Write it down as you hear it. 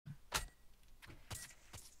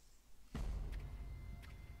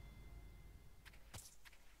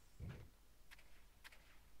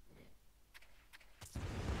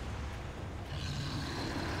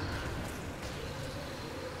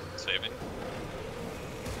saving.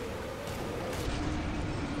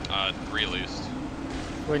 3 least.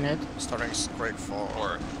 We need. Starting straight 4.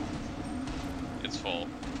 4. It's full.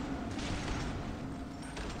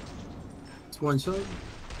 It's one shot. I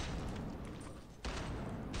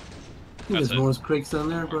think That's there's more cricks down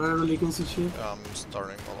there, but I really can see shit. I'm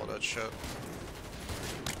starting all of that shit.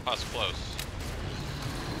 Us close.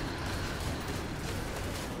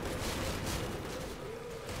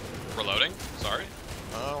 Reloading? Sorry.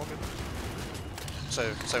 All good.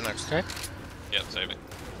 Save next. Okay. Yep, saving.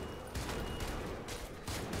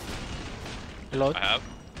 Reload. I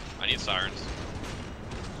need sirens.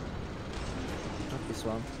 Not this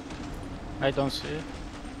one. I don't see it.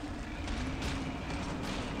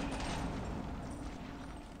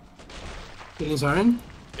 Getting siren?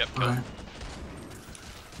 Yep, kill. Alright.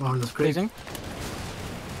 Oh, that's crazy. Freezing.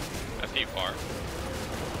 FD far.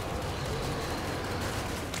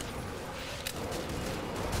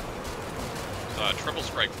 Triple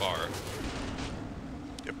strike far.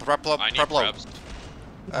 Prep I need low. preps.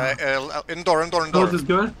 Indoor. Both is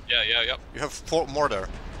good? Yeah, yep. You have 4 more there.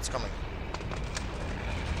 It's coming.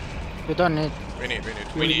 We don't need. We need.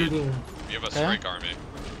 We need. Good, yeah. We have a Okay. strike army.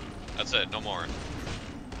 That's it, no more.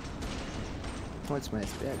 Oh, it's my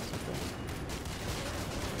SPX. Okay.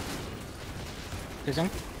 Freezing.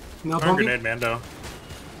 No Turn pumping? grenade, Mando.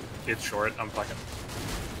 It's short. I'm fucking.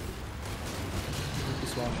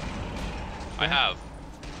 This one. I have.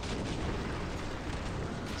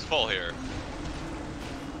 It's full here.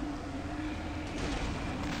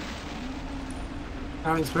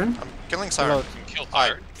 Having sprint? I'm killing siren. Reload. You can kill I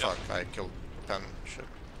fire. fuck. I killed 10. Shit.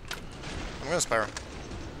 I'm gonna spare.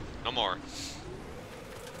 No more.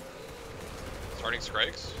 Starting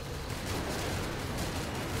Scrakes.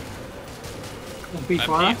 Be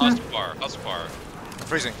far FD, after? Husk far. I'm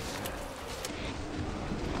freezing.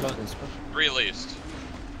 Reload. 3 least.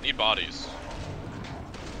 Need bodies.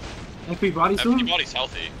 FP body FD soon? body's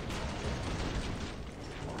healthy.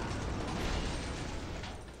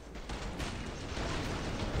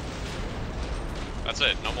 That's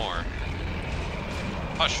it, no more.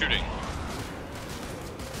 Husk shooting.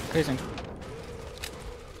 Freezing.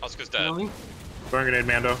 Husk is dead. Rolling. Burn grenade,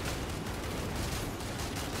 Mando.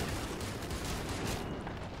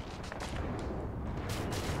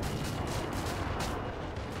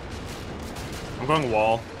 I'm going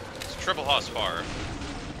wall. It's triple Husk far.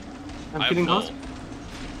 I'm I killing have Husk.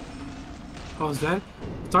 full. Oh, is that?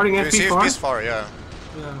 Starting You FP see far? FP's far, yeah.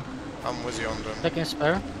 Yeah. I'm with you on them. Taking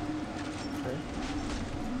spare. Okay.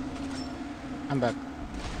 I'm back.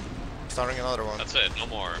 Starting another one. That's it, no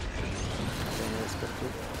more.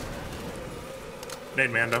 Nade,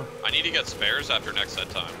 Mando. I need to get spares after next set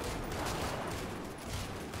time.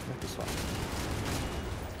 Not this one.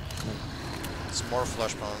 It's more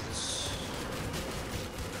flash bombs.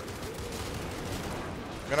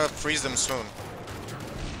 I'm gonna freeze them soon.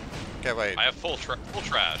 Okay, wait. I have full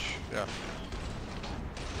trash. Yeah.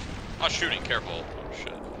 Husk shooting, careful. Oh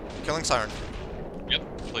shit. Killing siren.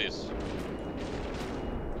 Yep, please.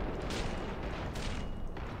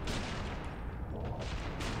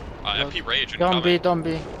 FP rage Don't be, incoming. don't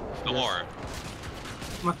be. No more.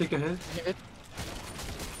 I'm gonna take a hit. Hit.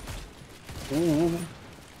 Ooh.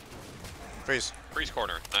 Freeze. Freeze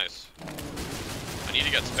corner, nice. I need to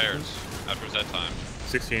get spares after Z time.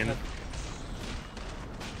 16.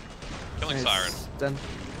 Killing Nice. siren. Done.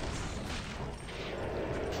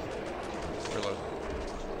 Reload.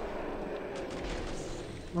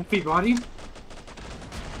 FP body?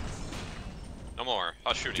 No more.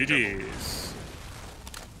 Husk shooting. careful. GG's.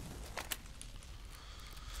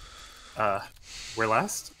 We're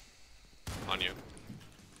last? On you.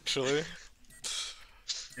 Actually.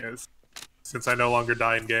 Yes. Since I no longer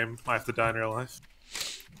die in game, I have to die in real life.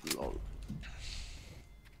 Lol.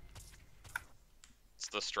 It's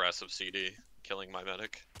the stress of CD killing my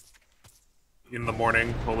medic. In the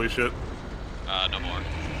morning, holy shit. No more.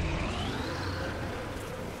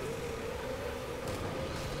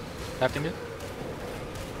 Tapping it.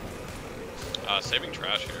 Saving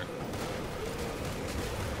trash here.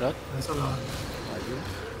 Reload. That's a lot.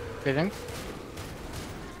 Freezing.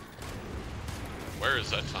 Where is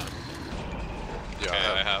that time? Yeah, Okay,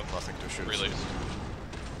 I I have have nothing to shoot. Release.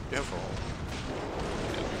 You have roll.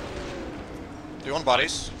 Do you want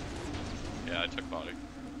bodies? Yeah, I took body.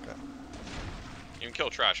 Okay. You can kill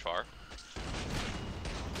trash far.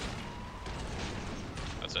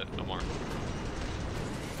 That's it, no more.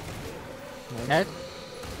 Net.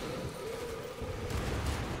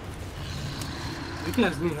 You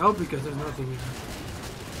guys need help because there's nothing here.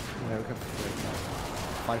 Yeah, we can break now.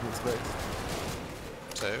 5 minutes break.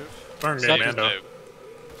 Save. Burn Second grenade, Mando. Save.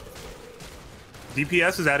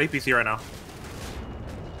 DPS is at APC right now.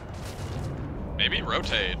 Maybe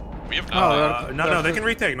rotate. We have Oh, No, they can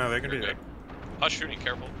retake. No, they can retake. Hush shooting,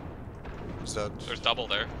 careful. Zed. There's double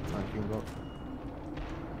there. Flanking block.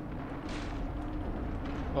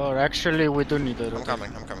 Or actually, we do need a I'm rotate.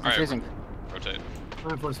 coming. I'm Alright. freezing. Rotate.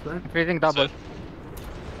 I'm for spread. I'm freezing double. Sit.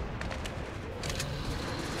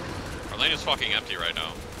 Our lane is fucking empty right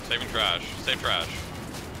now. Saving trash. Save trash.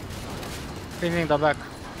 Freezing the back.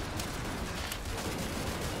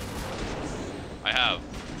 I have.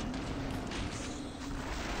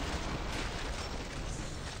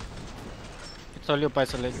 It's all you,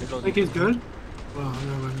 piselake. I think he's good. Oh,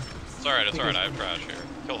 never mind. It's alright, it's alright. I have trash here.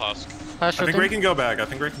 Kill Husk. Fast I think shooting. Ray can go back. I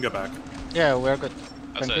think Ray can go back. Yeah, we're good.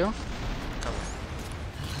 That's Thank it. you.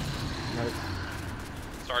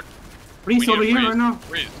 Start. Freeze We need over to here freeze. right now.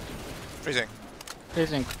 Freeze. Freezing.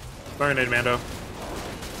 Freezing. Sorry, nade Mando.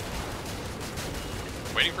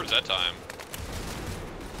 Waiting for Z time.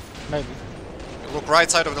 Maybe. Look right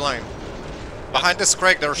side of the line. Behind this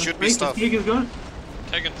Craig, there should be Freeze, stuff. the kick is good.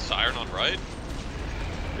 Taking Siren on right.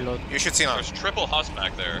 Reload. You should see now. There's triple Husk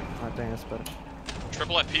back there. I think that's better.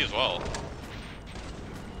 Triple FP as well.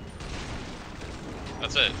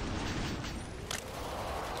 That's it.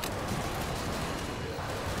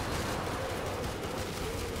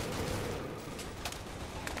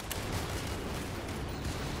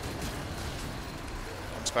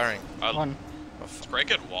 I'm sparing. One. Let's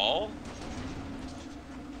break it wall.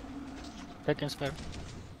 Taking spare.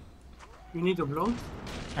 You need to blow.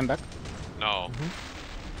 I'm back. No.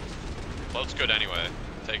 Float's good anyway.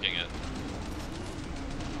 Taking it.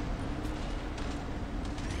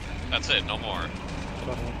 That's it, no more.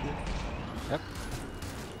 Yep.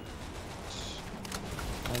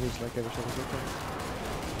 I lose like every single good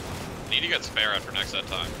time. Need to get spare after next set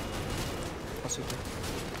time. I'll see you.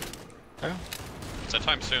 Okay. Set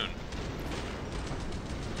time soon.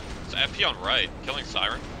 It's FP on right, killing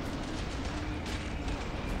Siren.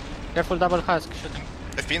 Careful double husk shooting.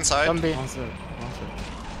 FP inside. Zombie. Monster.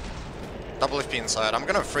 Double FP inside. I'm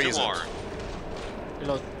gonna freeze Two it. more.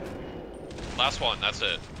 Reload. Last one, that's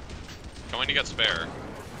it. Going to get spare.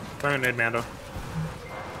 Sorry, nade Mando.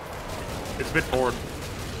 It's a bit forward.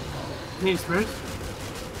 Need spread.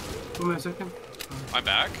 2 minutes second. I'm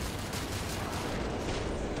back.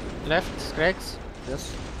 Left. Cracks.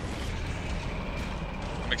 Yes.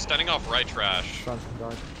 I'm extending off right trash. Front and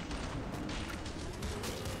guard.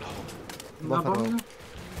 Not Buff bomb.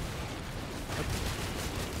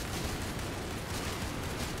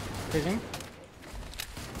 Freezing.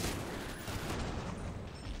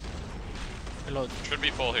 Reload. Should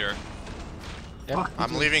be full here. Yep. Fuck,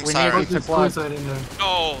 I'm leaving We Siren. need There's It's a quad. suicide in there.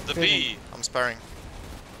 No, the B. I'm sparing.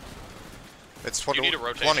 It's You 20, need a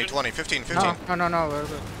rotation? 20, 20, 15, 15. No, we're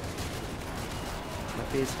good. My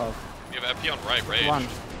face half. You have FP on right, rage. One.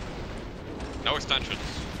 No extensions.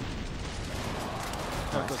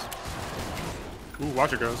 We're good. Ooh,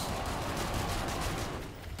 watch it goes.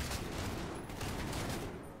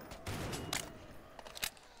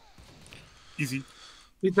 Easy.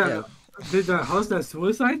 Did the house that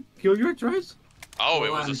suicide kill your trash? Oh,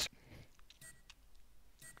 it was a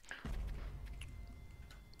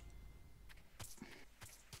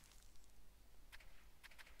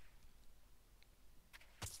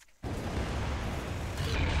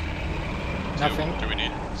Nothing. Do we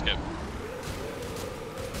need? Skip.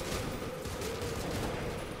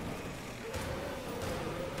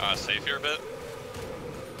 Safe here a bit.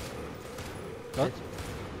 Good.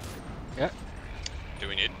 Yeah. Do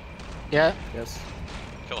we need? Yeah. Yes.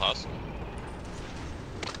 Kill Husk.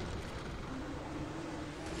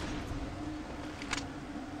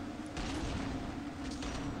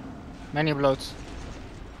 Many bloats.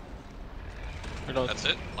 Reload. That's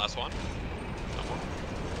it. Last one. No more.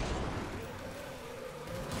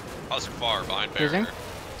 Husk far behind barrier. Freezing.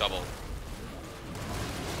 Double.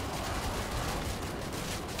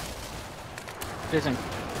 Freezing.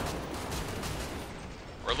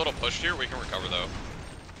 We're a little pushed here. We can recover though.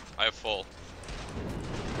 I have full.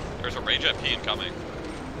 There's a rage FP incoming.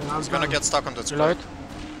 Yeah, It's gonna get stuck on the Reload. square.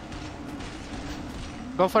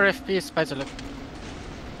 Go for FP, piselake.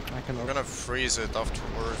 I can I'm gonna freeze it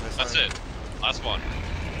afterwards, I think. That's it. Last one.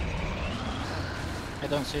 I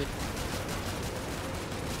don't see it.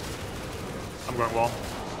 I'm going wall.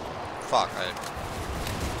 Fuck,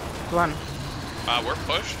 One. We're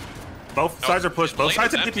pushed. Both No, sides are pushed. Both lane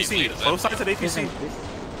sides is at empty, lane APC. is Both empty. sides at APC. Freezing.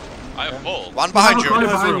 I have full. One behind I have a corner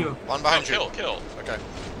you. behind room. you. One behind you. Kill. Okay.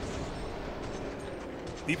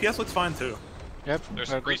 DPS looks fine too. Yep. There's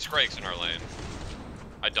we're 3 good. Scrakes in our lane.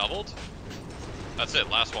 I doubled. That's it.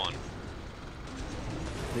 Last one.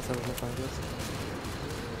 This one is not fine. Yes.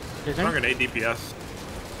 Freezing. Throwing grenade DPS.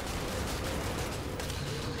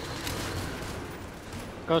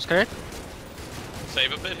 Go straight.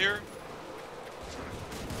 Save a bit here.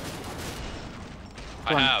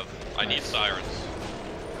 One. I need sirens.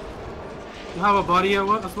 You have a body as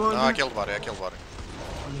well? No, I killed body, I killed body.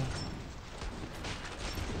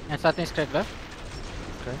 And starting straight left.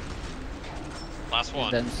 Okay. Last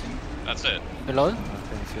one. Dancing. That's it. Below. Okay,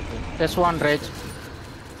 it's your turn. There's one rage.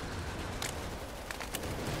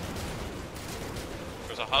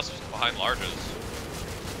 There's a husk behind larges.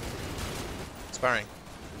 Sparring.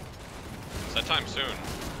 Set time soon.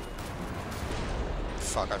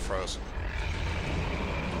 Fuck, I froze.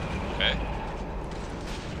 Okay.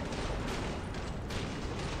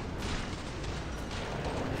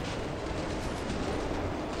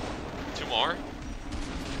 Two more.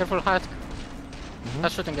 Careful, husk.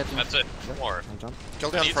 Husk shooting at you. That's it. Two more. I'll jump.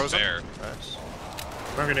 Killed the I need unfrozen. spare. Nice.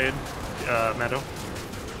 Throwing grenade. Mando.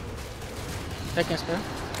 Taking spare.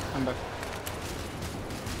 I'm back.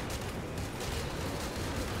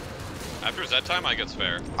 After Z time, I get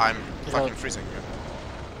spare. I'm Reload. fucking freezing.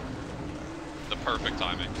 The perfect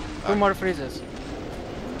timing. Two more freezes.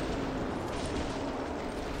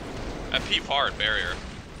 FP forward barrier.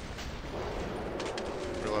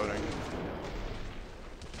 Reloading.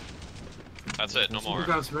 That's it. No more. You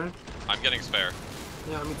got spare? I'm getting spare.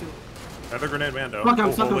 Yeah, me too. Another grenade Mando. Fuck, I'm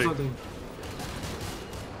Oh, stuck on holy. something.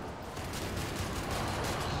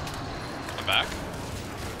 I'm back.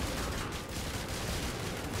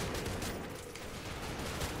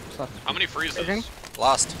 Start. How many freezes? Freezing.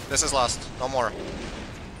 Last. This is last. No more.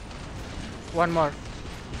 One more.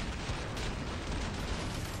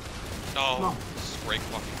 No. No. Straight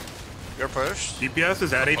fucking. You're pushed. DPS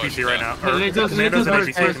is at APC right now. Yeah, Or, they just- Commando's they at just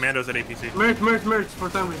APC. merged. Commando's at APC. Merge for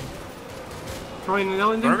time being. Throwing a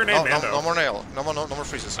nail in Throw a there? grenade Oh, Mando. no more nail. No more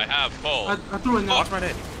freezes. I have full. I threw a nail. Watch my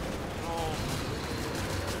nade.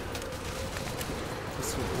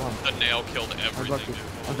 This one. The nail killed I blocked everything. it.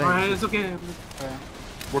 I'm Alright, dying. it's okay.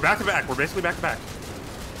 We're back to back. We're basically back to back.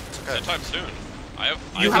 It's Z okay. time soon. I have.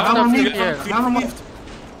 You I have have one me. here. Have me.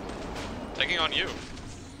 taking on you.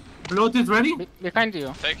 Reload is ready? Behind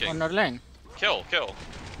you. Taking. On our lane. Kill.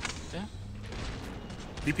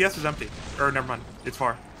 DPS is empty. Or never mind. It's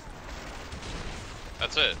far.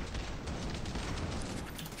 That's it.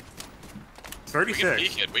 36. We can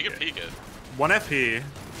peek it. We can peek it. 1 FP.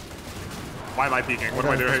 Why am I peeking? What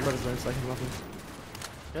am I doing?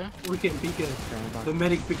 We can peek it. The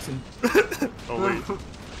medic picks him. Oh wait.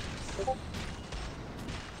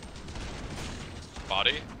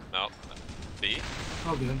 Body. No. B.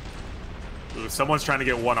 Okay. Ooh, someone's trying to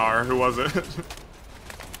get 1R. Who was it?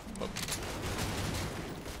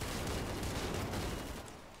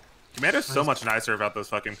 Commando's so much nicer about those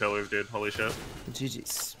fucking pillars, dude. Holy shit.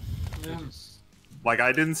 GG's. Yeah. Like,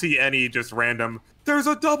 I didn't see any just random, there's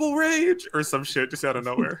a double rage! Or some shit just out of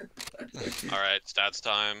nowhere. Alright, stats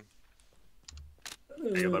time.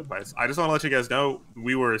 Hey, look, guys. I just want to let you guys know,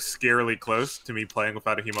 we were scarily close to me playing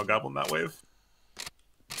without a Hemo Goblin that wave.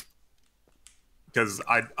 Because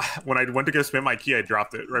when I went to go spin my key, I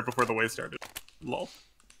dropped it right before the wave started. Lol.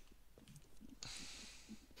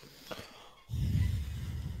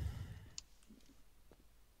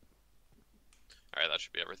 Alright, that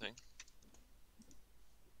should be everything.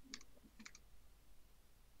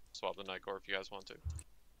 Swap the night core if you guys want to.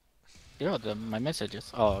 Yo, my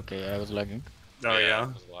messages. Oh, okay. I was lagging. Oh, yeah.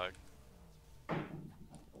 it was lag.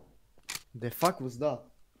 The fuck was that?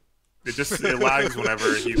 It lags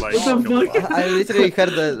whenever he, like, What the kills fuck? I literally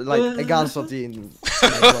heard a gunshot in.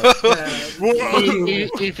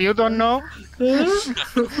 If you don't know,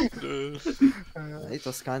 It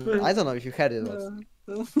was kind of. I don't know if you heard it.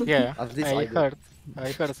 But yeah, At least I I did. heard.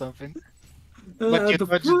 I heard something. But you The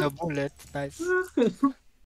dodged fuck? the bullet. Nice.